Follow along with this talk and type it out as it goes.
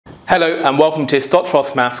Hello and welcome to this Dr.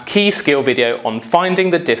 Ross Maths key skill video on finding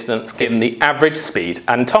the distance given the average speed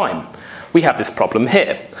and time. We have this problem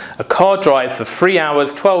here. A car drives for 3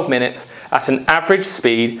 hours 12 minutes at an average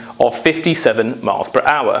speed of 57 miles per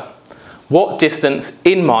hour. What distance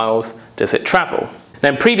in miles does it travel?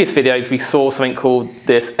 Now in previous videos we saw something called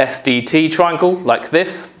this SDT triangle like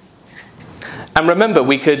this. And remember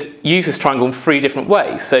we could use this triangle in 3 different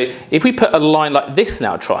ways. So if we put a line like this in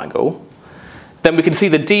our triangle, then we can see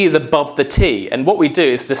the D is above the T, and what we do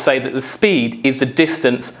is to say that the speed is the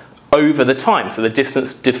distance over the time, so the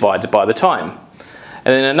distance divided by the time.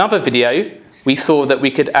 And in another video we saw that we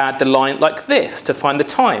could add the line like this to find the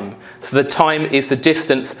time, so the time is the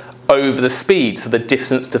distance over the speed, so the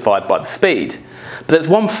distance divided by the speed. But there's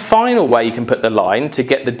one final way you can put the line to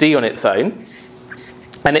get the D on its own,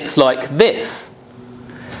 and it's like this.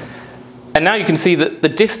 And now you can see that the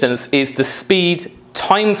distance is the speed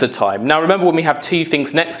times the time. Now remember, when we have 2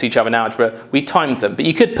 things next to each other in algebra, we times them, but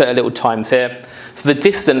you could put a little times here. So the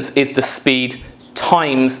distance is the speed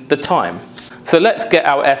times the time. So let's get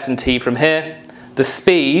our S and T from here. The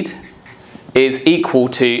speed is equal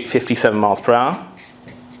to 57 miles per hour.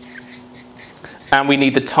 And we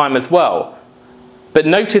need the time as well. But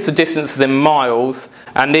notice the distance is in miles,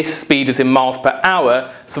 and this speed is in miles per hour,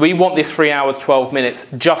 so we want this 3 hours 12 minutes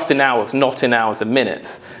just in hours, not in hours and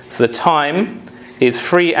minutes. So the time is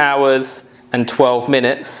 3 hours and 12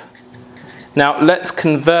 minutes. Now let's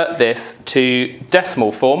convert this to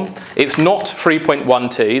decimal form. It's not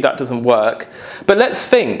 3.12, that doesn't work. But let's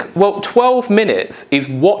think, well, 12 minutes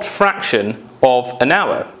is what fraction of an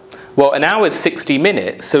hour? Well, an hour is 60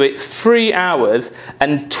 minutes, so it's 3 hours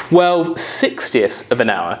and 12/60ths of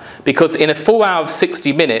an hour, because in a full hour of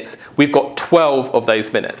 60 minutes, we've got 12 of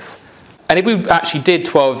those minutes. And if we actually did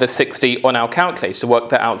 12 over 60 on our calculator to work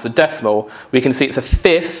that out as a decimal, we can see it's a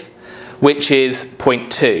fifth, which is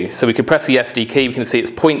 0.2. So we can press the SD key, we can see it's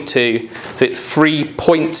 0.2, so it's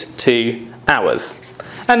 3.2 hours.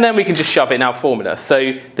 And then we can just shove it in our formula.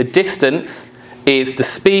 So the distance is the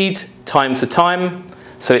speed times the time.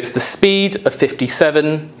 So it's the speed of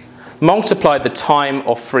 57, multiply the time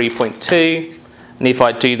of 3.2. And if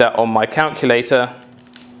I do that on my calculator,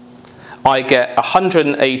 I get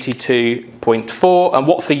 182.4, and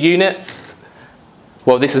what's a unit?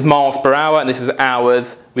 Well, this is miles per hour and this is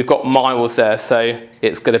hours. We've got miles there, so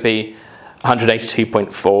it's going to be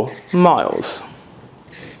 182.4 miles.